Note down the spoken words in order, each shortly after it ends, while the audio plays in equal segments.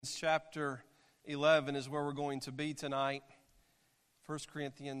Chapter 11 is where we're going to be tonight. 1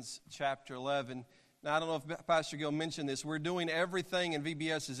 Corinthians chapter 11. Now, I don't know if Pastor Gill mentioned this. We're doing everything in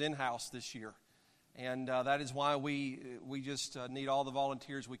VBS is in-house this year. And that is why we just need all the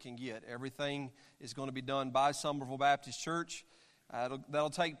volunteers we can get. Everything is going to be done by Somerville Baptist Church. That'll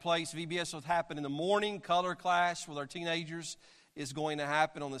take place. VBS will happen in the morning. Color class with our teenagers is going to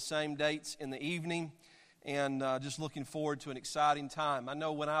happen on the same dates in the evening. And just looking forward to an exciting time. I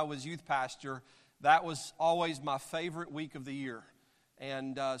know when I was youth pastor, that was always my favorite week of the year.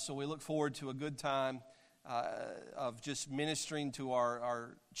 And so we look forward to a good time of just ministering to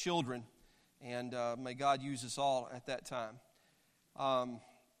our children. And may God use us all at that time.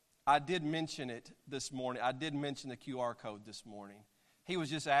 I did mention it this morning. I did mention the QR code this morning. He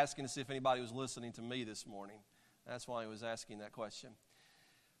was just asking to see if anybody was listening to me this morning. That's why he was asking that question.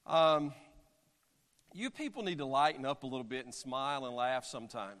 You people need to lighten up a little bit and smile and laugh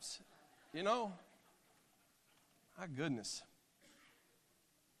sometimes. You know? My goodness.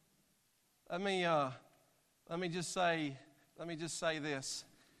 Let me just say this.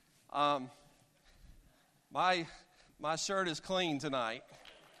 My shirt is clean tonight.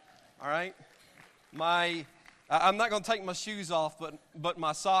 All right? I'm not going to take my shoes off, but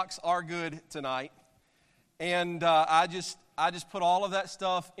my socks are good tonight. And I just put all of that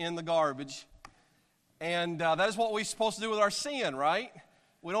stuff in the garbage. And that is what we're supposed to do with our sin, right?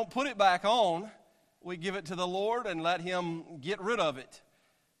 We don't put it back on. We give it to the Lord and let Him get rid of it.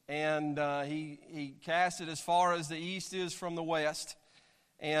 And He casts it as far as the east is from the west.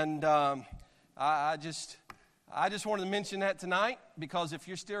 And I just wanted to mention that tonight, because if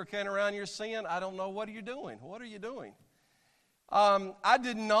you're still carrying around your sin, I don't know, what are you doing? What are you doing? I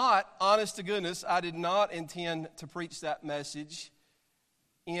did not, honest to goodness, I did not intend to preach that message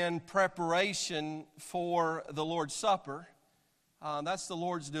in preparation for the Lord's Supper. That's the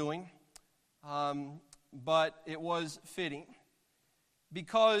Lord's doing. But it was fitting,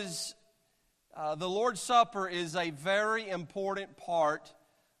 because the Lord's Supper is a very important part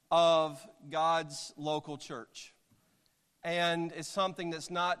of God's local church. And it's something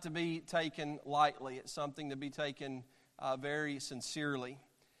that's not to be taken lightly. It's something to be taken very sincerely.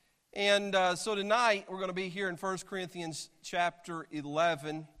 And so tonight we're going to be here in 1 Corinthians chapter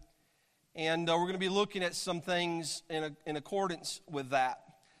 11, and we're going to be looking at some things in accordance with that.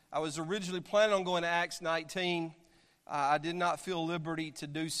 I was originally planning on going to Acts 19. I did not feel liberty to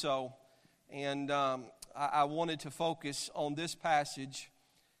do so, and I wanted to focus on this passage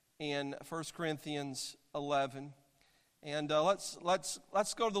in 1 Corinthians 11. And let's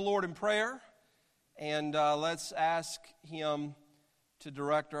go to the Lord in prayer, and let's ask Him to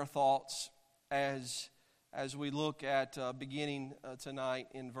direct our thoughts as we look at beginning tonight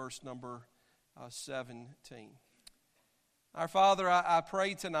in verse number 17. Our Father, I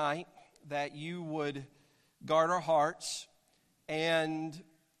pray tonight that You would guard our hearts and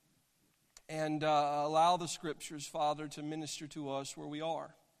allow the Scriptures, Father, to minister to us where we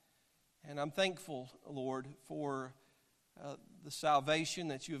are. And I'm thankful, Lord, for the salvation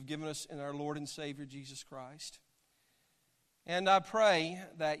that You have given us in our Lord and Savior, Jesus Christ. And I pray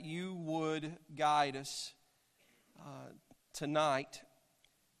that You would guide us tonight.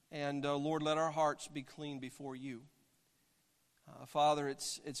 And Lord, let our hearts be clean before You. Father,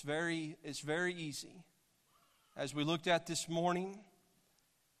 it's very easy. As we looked at this morning,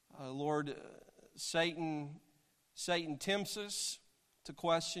 Lord, Satan tempts us to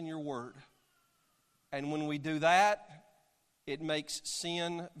question Your word. And when we do that, it makes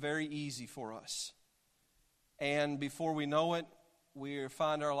sin very easy for us. And before we know it, we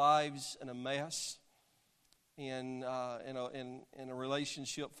find our lives in a mess, in a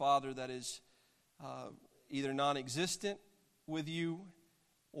relationship, Father, that is either non-existent with You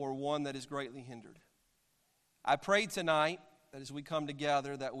or one that is greatly hindered. I pray tonight that as we come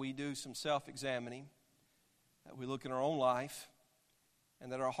together, that we do some self-examining, that we look in our own life,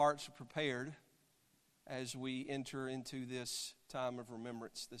 and that our hearts are prepared as we enter into this time of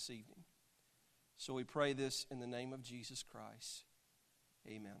remembrance this evening. So we pray this in the name of Jesus Christ.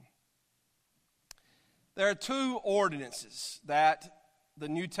 Amen. There are two ordinances that the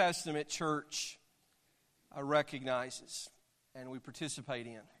New Testament church recognizes and we participate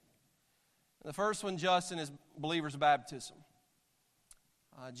in. The first one, Justin, is believers' baptism.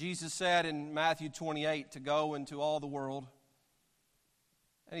 Jesus said in Matthew 28 to go into all the world,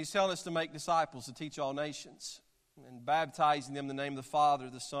 and He's telling us to make disciples, to teach all nations, and baptizing them in the name of the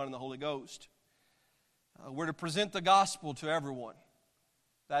Father, the Son, and the Holy Ghost. We're to present the gospel to everyone.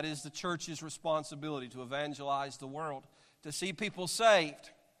 That is the church's responsibility, to evangelize the world, to see people saved.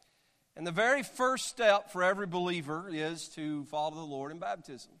 And the very first step for every believer is to follow the Lord in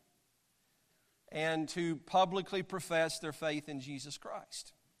baptism and to publicly profess their faith in Jesus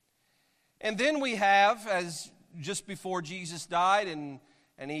Christ. And then we have, as just before Jesus died and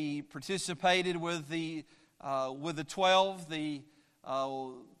he participated with the 12, the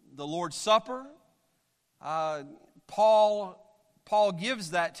Lord's Supper, Paul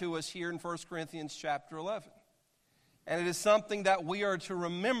gives that to us here in 1 Corinthians chapter 11. And it is something that we are to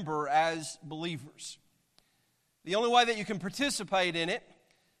remember as believers. The only way that you can participate in it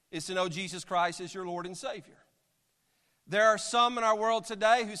is to know Jesus Christ as your Lord and Savior. There are some in our world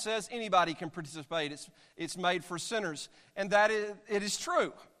today who says anybody can participate. It's made for sinners. And it is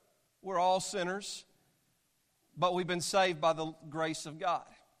true. We're all sinners, but we've been saved by the grace of God.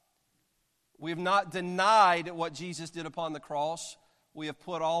 We have not denied what Jesus did upon the cross. We have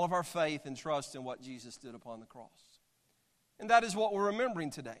put all of our faith and trust in what Jesus did upon the cross. And that is what we're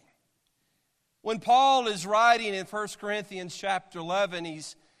remembering today. When Paul is writing in 1 Corinthians chapter 11,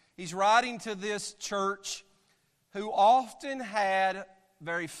 he's writing to this church who often had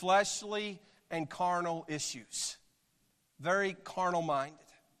very fleshly and carnal issues, very carnal-minded.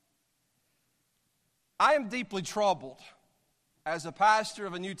 I am deeply troubled as a pastor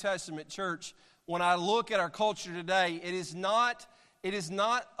of a New Testament church when I look at our culture today. It is not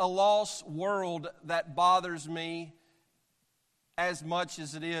a lost world that bothers me as much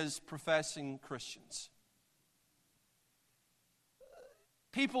as it is professing Christians.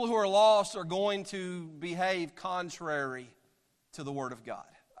 People who are lost are going to behave contrary to the Word of God.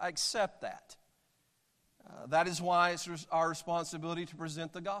 I accept that. That is why it's our responsibility to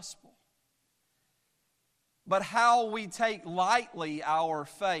present the gospel. But how we take lightly our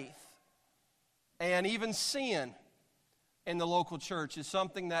faith and even sin in the local church is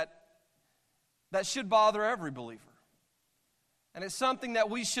something that should bother every believer. And it's something that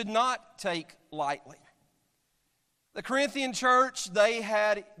we should not take lightly. The Corinthian church, they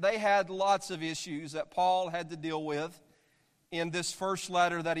had lots of issues that Paul had to deal with in this first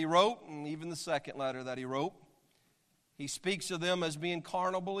letter that he wrote, and even the second letter that he wrote. He speaks of them as being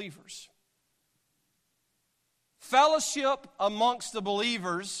carnal believers. Fellowship amongst the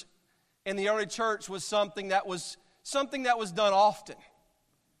believers in the early church was something that was done often.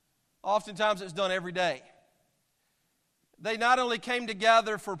 Oftentimes it's done every day. They not only came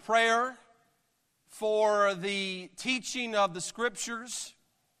together for prayer, for the teaching of the Scriptures,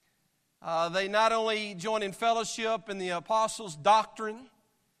 they not only joined in fellowship in the apostles' doctrine,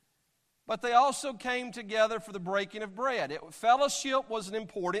 but they also came together for the breaking of bread. Fellowship was an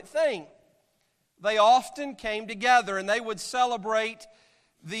important thing. They often came together and they would celebrate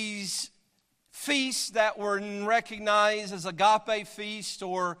these feasts that were recognized as agape feast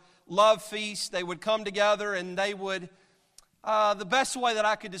or love feast. They would come together and they would, the best way that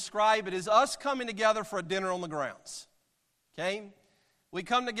I could describe it is us coming together for a dinner on the grounds. Okay? We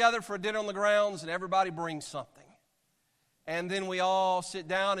come together for a dinner on the grounds and everybody brings something. And then we all sit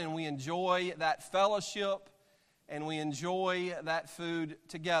down and we enjoy that fellowship and we enjoy that food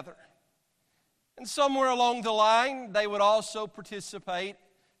together. And somewhere along the line, they would also participate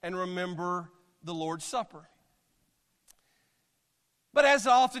and remember the Lord's Supper. But as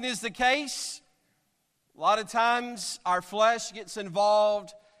often is the case, a lot of times our flesh gets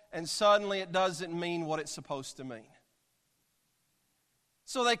involved and suddenly it doesn't mean what it's supposed to mean.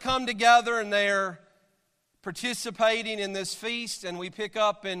 So they come together and they're participating in this feast, and we pick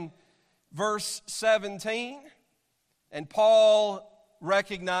up in verse 17, and Paul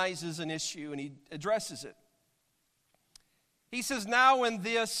recognizes an issue and he addresses it. He says, "Now in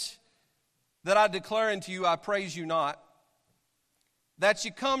this that I declare unto you, I praise you not, that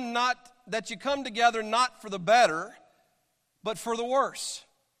you come together not for the better, but for the worse."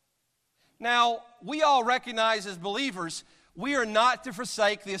 Now, we all recognize as believers, we are not to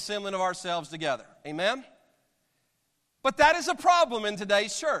forsake the assembling of ourselves together. Amen? But that is a problem in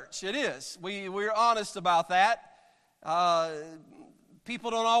today's church. It is. We're honest about that.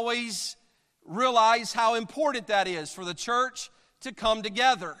 People don't always realize how important that is for the church to come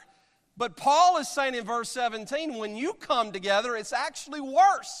together. But Paul is saying in verse 17, when you come together, it's actually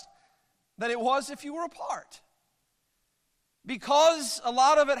worse than it was if you were apart. Because a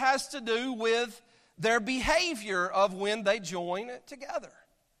lot of it has to do with their behavior of when they join together.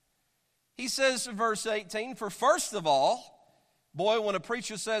 He says in verse 18, "For first of all," boy, when a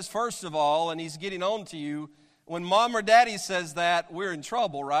preacher says first of all and he's getting on to you, when mom or daddy says that, we're in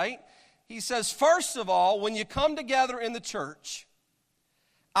trouble, right? He says, "First of all, when you come together in the church,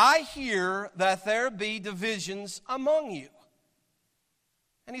 I hear that there be divisions among you."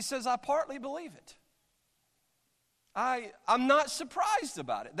 And he says, I partly believe it. I'm not surprised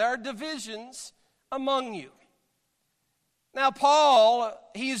about it. There are divisions among you. Now, Paul,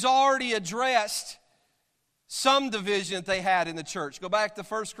 he's already addressed some division that they had in the church. Go back to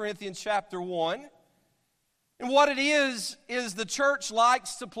 1 Corinthians chapter 1. And what it is the church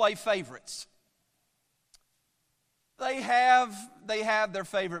likes to play favorites. They have their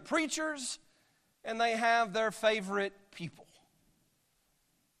favorite preachers, and they have their favorite people.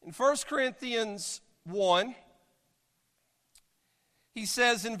 In 1 Corinthians 1, he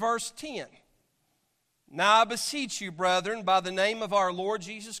says in verse 10, "Now I beseech you, brethren, by the name of our Lord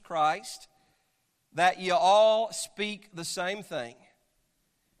Jesus Christ, that ye all speak the same thing,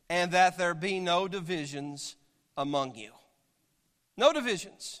 and that there be no divisions among you." No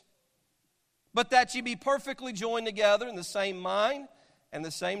divisions. "But that ye be perfectly joined together in the same mind and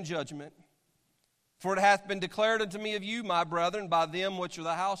the same judgment. For it hath been declared unto me of you, my brethren, by them which are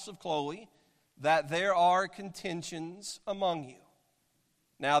the house of Chloe, that there are contentions among you.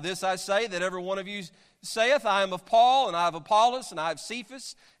 Now this I say, that every one of you saith, I am of Paul, and I have Apollos, and I have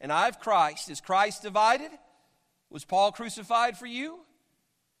Cephas, and I have Christ. Is Christ divided? Was Paul crucified for you?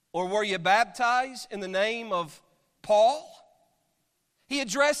 Or were you baptized in the name of Paul?" He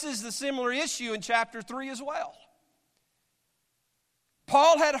addresses the similar issue in chapter 3 as well.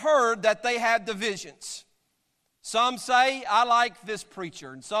 Paul had heard that they had divisions. Some say, "I like this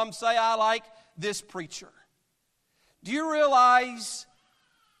preacher," and some say, "I like this preacher." Do you realize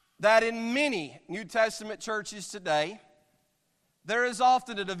that in many New Testament churches today, there is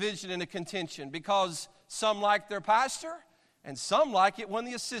often a division and a contention because some like their pastor and some like it when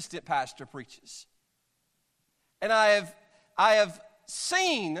the assistant pastor preaches. And I have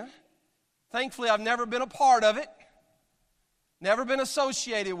seen, thankfully I've never been a part of it, never been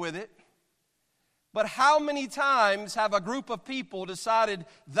associated with it, but how many times have a group of people decided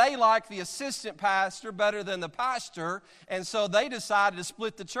they like the assistant pastor better than the pastor, and so they decided to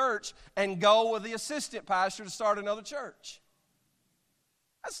split the church and go with the assistant pastor to start another church?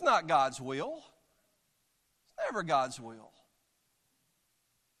 That's not God's will. It's never God's will.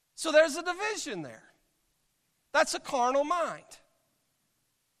 So there's a division there. That's a carnal mind.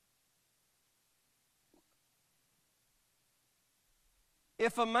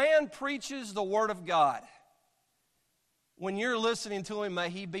 If a man preaches the Word of God, when you're listening to him,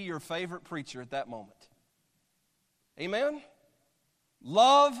 may he be your favorite preacher at that moment. Amen?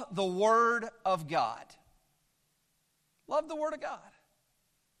 Love the Word of God. Love the Word of God.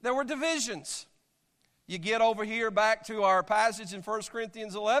 There were divisions. You get over here back to our passage in 1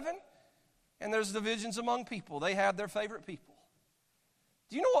 Corinthians 11, and there's divisions among people. They have their favorite people.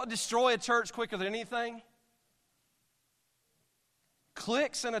 Do you know what would destroy a church quicker than anything?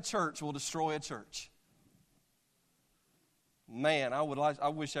 Cliques in a church will destroy a church. Man, I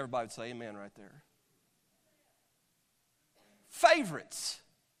wish everybody would say amen right there. Favorites.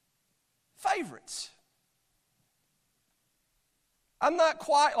 I'm not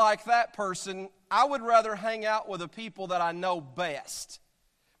quite like that person. I would rather hang out with the people that I know best,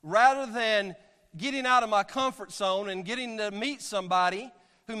 rather than getting out of my comfort zone and getting to meet somebody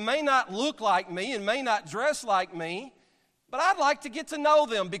who may not look like me and may not dress like me, but I'd like to get to know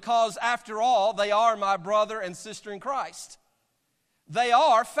them because, after all, they are my brother and sister in Christ. They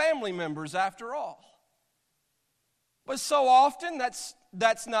are family members, after all. But so often,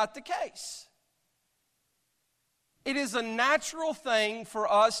 that's not the case. It is a natural thing for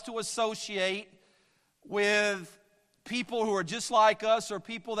us to associate with people who are just like us or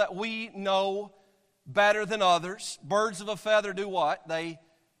people that we know better than others. Birds of a feather do what? They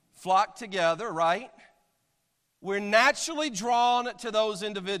flock together, right? We're naturally drawn to those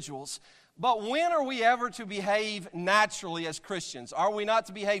individuals. But when are we ever to behave naturally as Christians? Are we not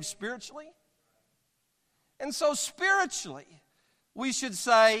to behave spiritually? And so spiritually, we should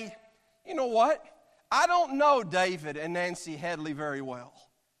say, you know what? I don't know David and Nancy Headley very well.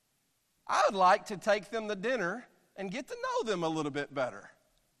 I would like to take them to dinner and get to know them a little bit better.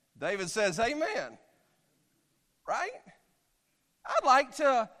 David says, amen. Right? I'd like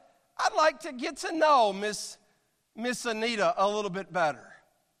to get to know Miss Anita a little bit better.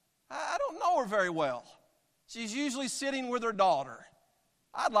 I don't know her very well. She's usually sitting with her daughter.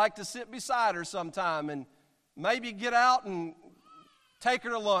 I'd like to sit beside her sometime and maybe get out and take her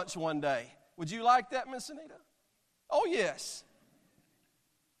to lunch one day. Would you like that, Miss Anita? Oh, yes.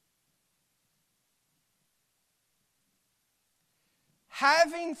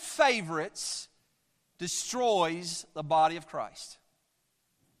 Having favorites destroys the body of Christ.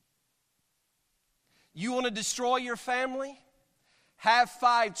 You want to destroy your family? Have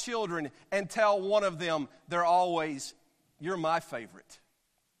 5 children and tell one of them you're my favorite.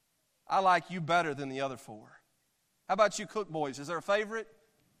 I like you better than the other 4. How about you cook boys? Is there a favorite?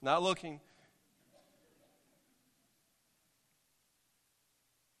 Not looking.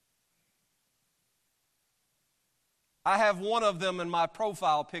 I have one of them in my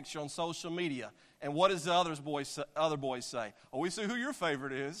profile picture on social media. And what does the other boys say? Oh, we see who your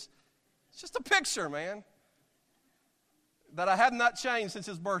favorite is. It's just a picture, man, that I have not changed since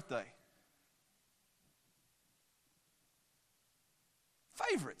his birthday.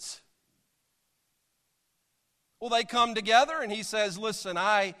 Favorites. Well, they come together and he says, listen,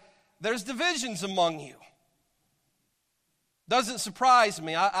 there's divisions among you. Doesn't surprise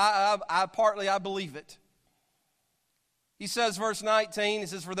me. I believe it. He says, verse 19, he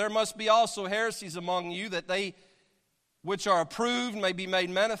says, for there must be also heresies among you, that they which are approved may be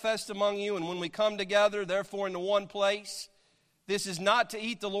made manifest among you. And when we come together, therefore, into one place, this is not to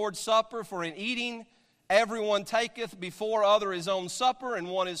eat the Lord's Supper, for in eating everyone taketh before other his own supper, and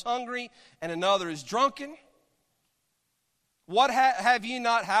one is hungry, and another is drunken. What have ye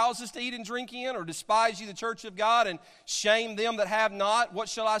not houses to eat and drink in, or despise ye the church of God, and shame them that have not? What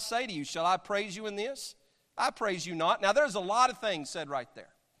shall I say to you? Shall I praise you in this? I praise you not. Now, there's a lot of things said right there.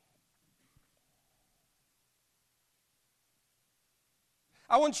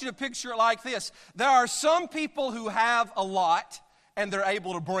 I want you to picture it like this. There are some people who have a lot, and they're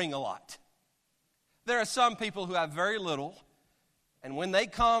able to bring a lot. There are some people who have very little, and when they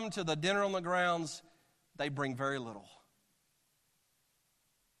come to the dinner on the grounds, they bring very little.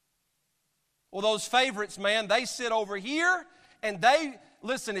 Well, those favorites, man, they sit over here, and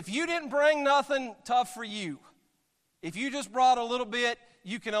listen, if you didn't bring nothing, tough for you. If you just brought a little bit,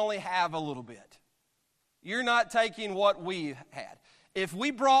 you can only have a little bit. You're not taking what we had. If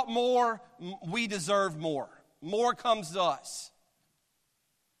we brought more, we deserve more. More comes to us.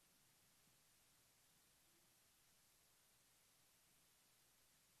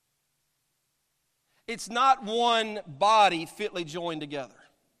 It's not one body fitly joined together.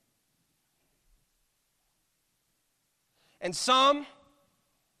 And some,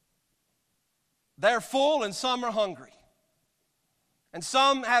 they're full and some are hungry. And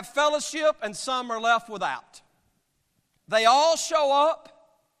some have fellowship and some are left without. They all show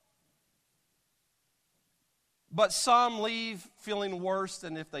up, but some leave feeling worse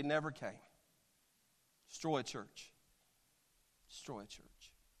than if they never came. Destroy a church. Destroy a church.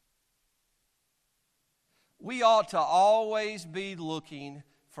 We ought to always be looking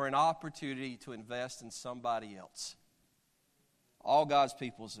for an opportunity to invest in somebody else. All God's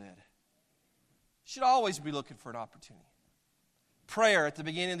people said. Should always be looking for an opportunity. Prayer at the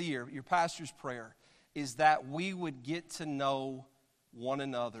beginning of the year, your pastor's prayer, is that we would get to know one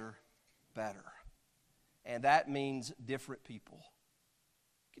another better. And that means different people.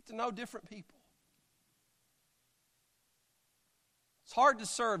 Get to know different people. It's hard to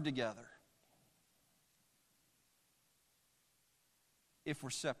serve together if we're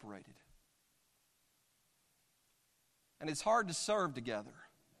separated. And it's hard to serve together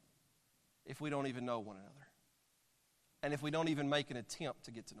if we don't even know one another. And if we don't even make an attempt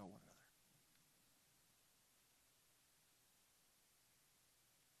to get to know one another.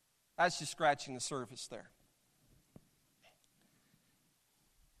 That's just scratching the surface there.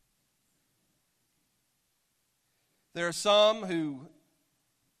 There are some who,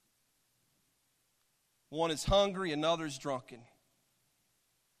 one is hungry, another is drunken.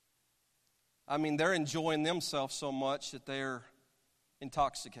 I mean, they're enjoying themselves so much that they're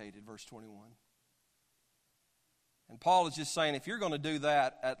intoxicated, verse 21. And Paul is just saying, if you're going to do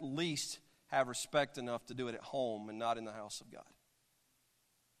that, at least have respect enough to do it at home and not in the house of God.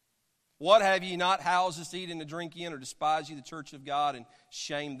 What have ye not houses to eat and to drink in, or despise ye the church of God, and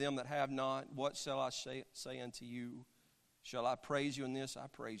shame them that have not? What shall I say unto you? Shall I praise you in this? I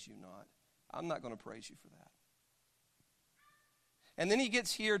praise you not. I'm not going to praise you for that. And then he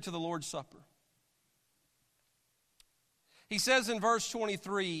gets here to the Lord's Supper. He says in verse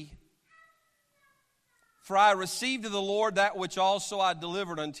 23, for I received of the Lord that which also I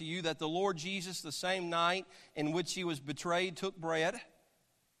delivered unto you, that the Lord Jesus, the same night in which he was betrayed, took bread.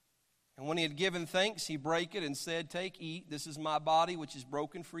 And when he had given thanks, he brake it and said, take, eat, this is my body which is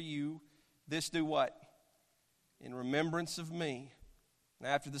broken for you. This do what? In remembrance of me. And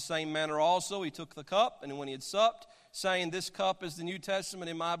after the same manner also he took the cup, and when he had supped, saying, this cup is the New Testament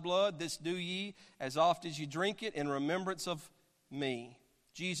in my blood. This do ye as oft as ye drink it in remembrance of me.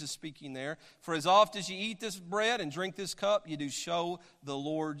 Jesus speaking there. For as oft as ye eat this bread and drink this cup, ye do show the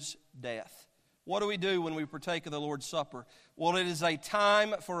Lord's death. What do we do when we partake of the Lord's Supper? Well, it is a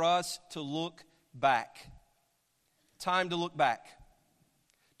time for us to look back. Time to look back.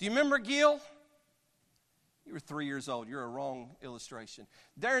 Do you remember Gil? You were 3 years old. You're a wrong illustration.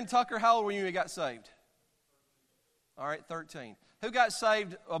 Darren Tucker, how old were you when you got saved? All right, 13. Who got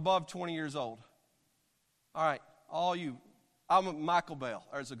saved above 20 years old? All right, all you. I'm Michael Bell.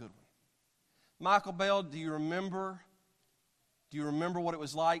 There's a good one. Michael Bell, do you remember what it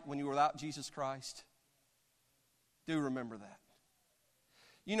was like when you were without Jesus Christ? Do remember that.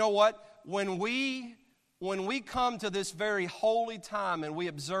 You know what? When we come to this very holy time and we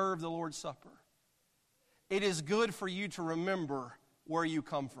observe the Lord's Supper, it is good for you to remember where you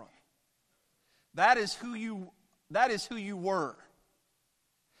come from. That is who you were.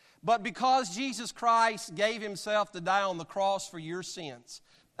 But because Jesus Christ gave himself to die on the cross for your sins,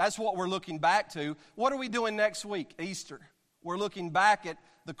 that's what we're looking back to. What are we doing next week, Easter? We're looking back at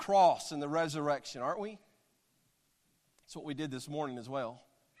the cross and the resurrection, aren't we? That's what we did this morning as well.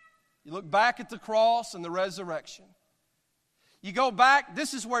 You look back at the cross and the resurrection. You go back,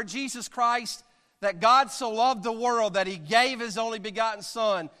 this is where Jesus Christ, that God so loved the world that he gave his only begotten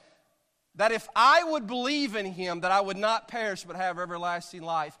Son, that if I would believe in him, that I would not perish but have everlasting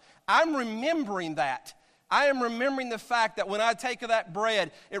life. I'm remembering that. I am remembering the fact that when I take of that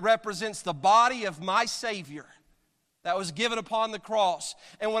bread, it represents the body of my Savior that was given upon the cross.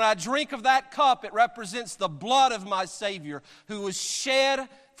 And when I drink of that cup, it represents the blood of my Savior who was shed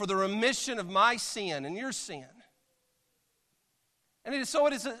for the remission of my sin and your sin. And it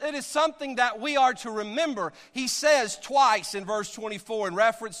is something that we are to remember. He says twice in verse 24 in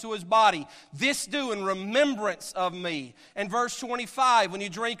reference to his body, this do in remembrance of me. And verse 25, when you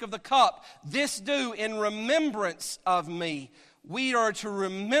drink of the cup, this do in remembrance of me. We are to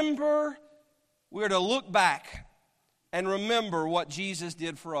remember, we are to look back and remember what Jesus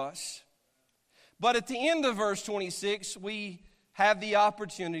did for us. But at the end of verse 26, we have the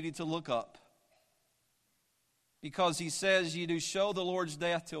opportunity to look up. Because he says you do show the Lord's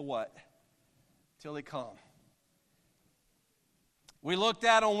death till what? Till he come. We looked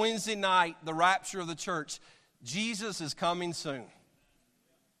at on Wednesday night the rapture of the church. Jesus is coming soon.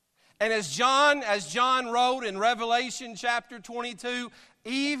 And as John wrote in Revelation chapter 22,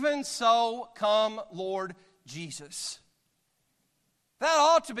 even so come Lord Jesus. That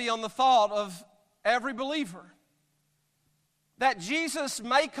ought to be on the thought of every believer. That Jesus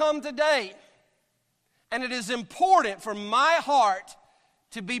may come today. And it is important for my heart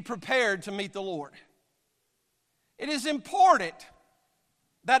to be prepared to meet the Lord. It is important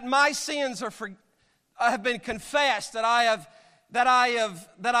that my sins have been confessed, that I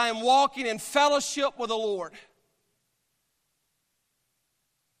am walking in fellowship with the Lord.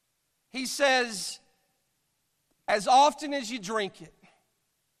 He says, as often as you drink it,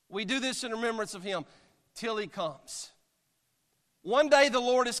 we do this in remembrance of him till he comes. One day the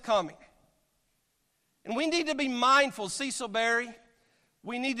Lord is coming. And we need to be mindful, Cecil Berry,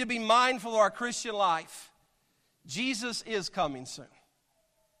 we need to be mindful of our Christian life. Jesus is coming soon.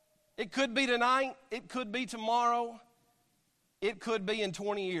 It could be tonight, it could be tomorrow, it could be in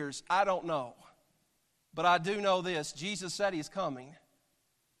 20 years. I don't know. But I do know this, Jesus said he's coming,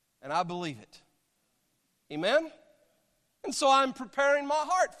 and I believe it. Amen? And so I'm preparing my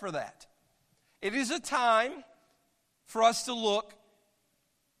heart for that. It is a time for us to look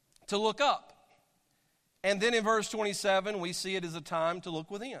up. And then in verse 27, we see it as a time to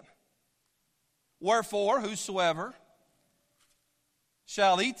look within. Wherefore, whosoever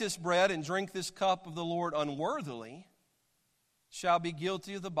shall eat this bread and drink this cup of the Lord unworthily shall be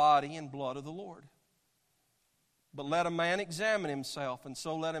guilty of the body and blood of the Lord. But let a man examine himself, and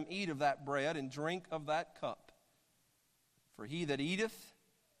so let him eat of that bread and drink of that cup. For he that eateth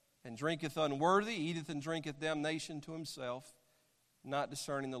and drinketh unworthy eateth and drinketh damnation to himself, not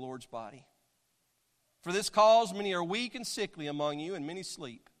discerning the Lord's body. For this cause many are weak and sickly among you, and many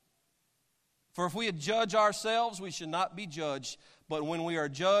sleep. For if we had judged ourselves, we should not be judged. But when we are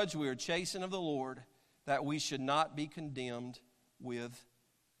judged, we are chastened of the Lord, that we should not be condemned with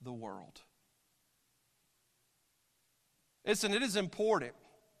the world. Listen, it is important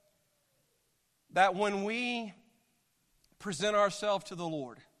that when we present ourselves to the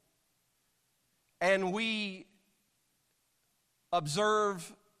Lord and we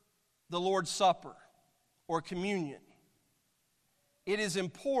observe the Lord's Supper or communion, it is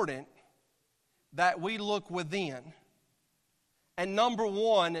important that we look within and, number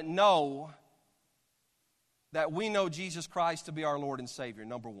one, know that we know Jesus Christ to be our Lord and Savior,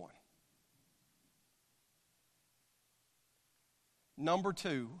 number one. Number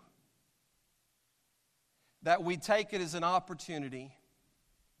two, that we take it as an opportunity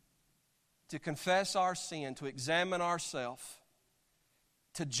to confess our sin, to examine ourselves,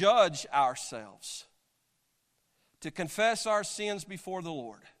 to judge ourselves, to confess our sins before the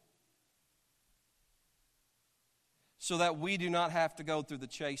Lord, so that we do not have to go through the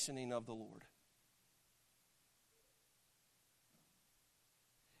chastening of the Lord.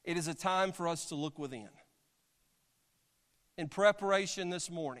 It is a time for us to look within. In preparation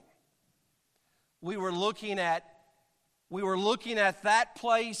this morning, we were looking at that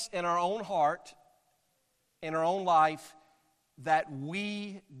place in our own heart, in our own life, that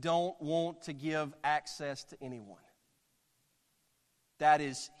we don't want to give access to anyone. That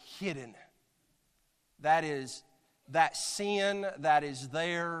is hidden. That is that sin that is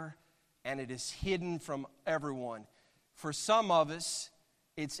there, and it is hidden from everyone. For some of us,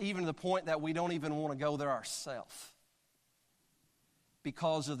 it's even to the point that we don't even want to go there ourselves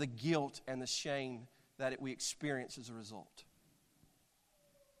because of the guilt and the shame that we experience as a result.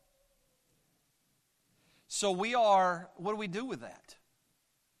 So what do we do with that?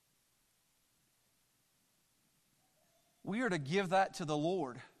 We are to give that to the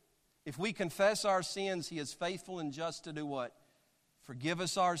Lord. If we confess our sins, He is faithful and just to do what? Forgive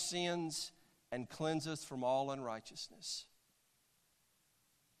us our sins and cleanse us from all unrighteousness.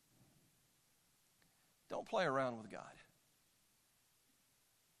 Don't play around with God.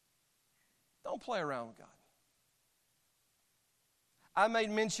 Don't play around with God. I made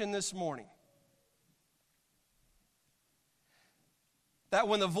mention this morning that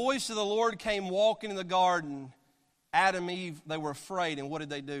when the voice of the Lord came walking in the garden, Adam and Eve, they were afraid, and what did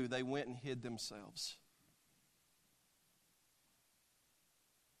they do? They went and hid themselves.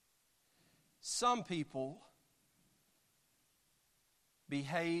 Some people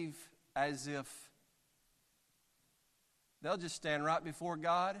behave as if they'll just stand right before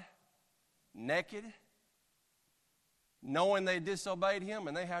God, naked, knowing they disobeyed Him,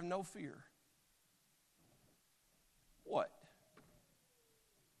 and they have no fear. What?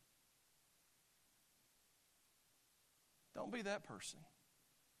 Don't be that person.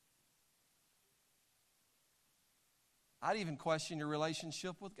 I'd even question your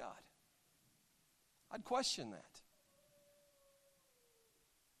relationship with God. I'd question that.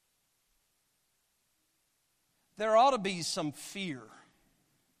 There ought to be some fear.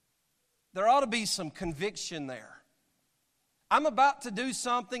 There ought to be some conviction there. I'm about to do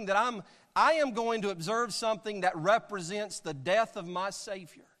something that I am going to observe something that represents the death of my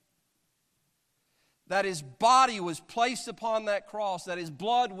Savior. That His body was placed upon that cross, that His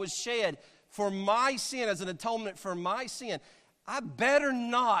blood was shed for my sin as an atonement for my sin. I better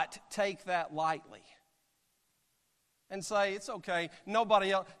not take that lightly and say, it's okay,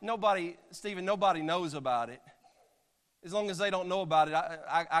 nobody knows about it. As long as they don't know about it,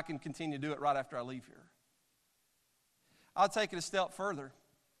 I can continue to do it right after I leave here. I'll take it a step further.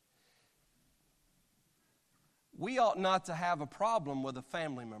 We ought not to have a problem with a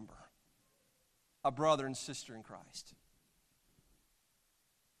family member, a brother and sister in Christ.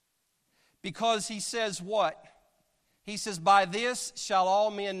 Because He says what? He says, by this shall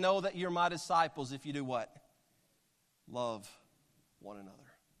all men know that you're my disciples if you do what? Love one another.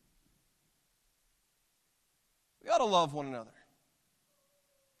 We ought to love one another.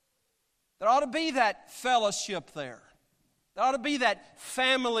 There ought to be that fellowship there. There ought to be that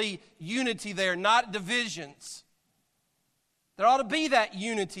family unity there, not divisions. There ought to be that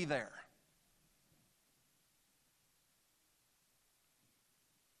unity there.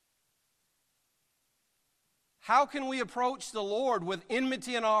 How can we approach the Lord with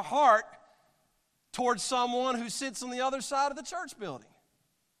enmity in our heart towards someone who sits on the other side of the church building?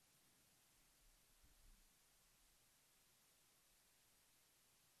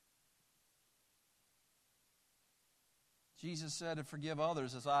 Jesus said to forgive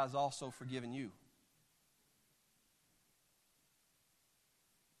others as I have also forgiven you.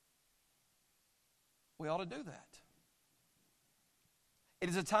 We ought to do that. It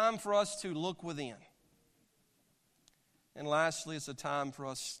is a time for us to look within. And lastly, it's a time for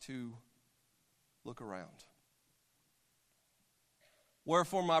us to look around.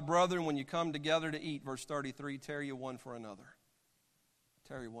 Wherefore, my brethren, when you come together to eat, verse 33, tarry you one for another.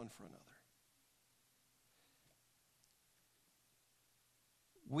 Tarry one for another.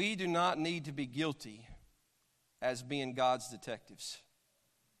 We do not need to be guilty as being God's detectives.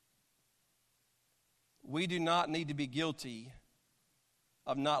 We do not need to be guilty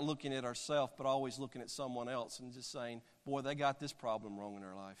of not looking at ourselves, but always looking at someone else and just saying, boy, they got this problem wrong in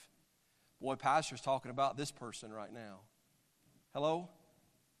their life. Boy, pastor's talking about this person right now. Hello?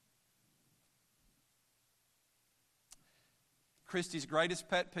 Christy's greatest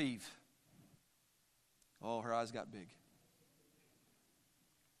pet peeve. Oh, her eyes got big.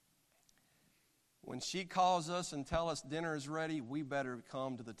 When she calls us and tells us dinner is ready, we better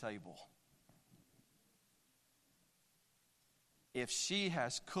come to the table. If she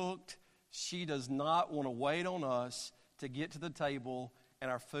has cooked, she does not want to wait on us to get to the table and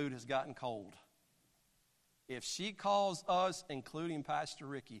our food has gotten cold. If she calls us, including Pastor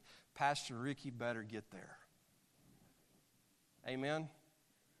Rickey better get there. Amen?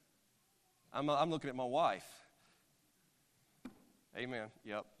 I'm looking at my wife. Amen.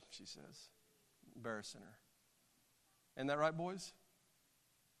 Yep, she says. Embarrassing her. Isn't that right, boys?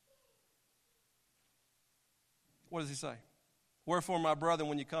 What does he say? Wherefore, my brethren,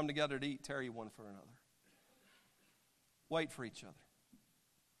 when you come together to eat, tarry one for another. Wait for each other.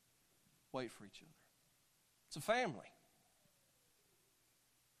 Wait for each other. It's a family.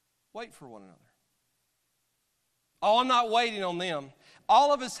 Wait for one another. Oh, I'm not waiting on them.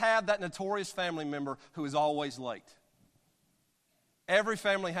 All of us have that notorious family member who is always late. Every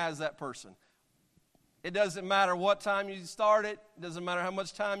family has that person. It doesn't matter what time you start it. It doesn't matter how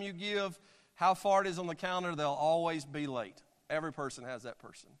much time you give, how far it is on the calendar, they'll always be late. Every person has that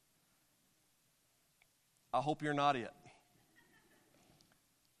person. I hope you're not it.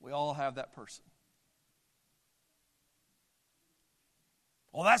 We all have that person.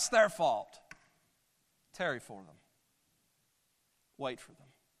 Well, that's their fault. Tarry for them. Wait for them.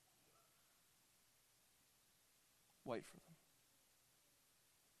 Wait for them.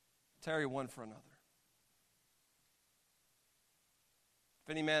 Tarry one for another. If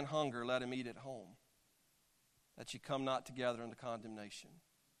any man hunger, let him eat at home, that ye come not together unto condemnation.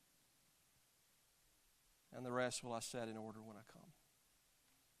 And the rest will I set in order when I come.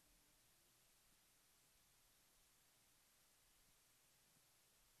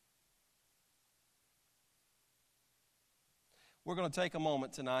 We're going to take a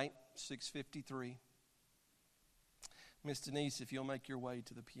moment tonight, 6:53. Miss Denise, if you'll make your way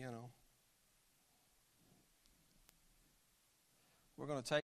to the piano. We're going to take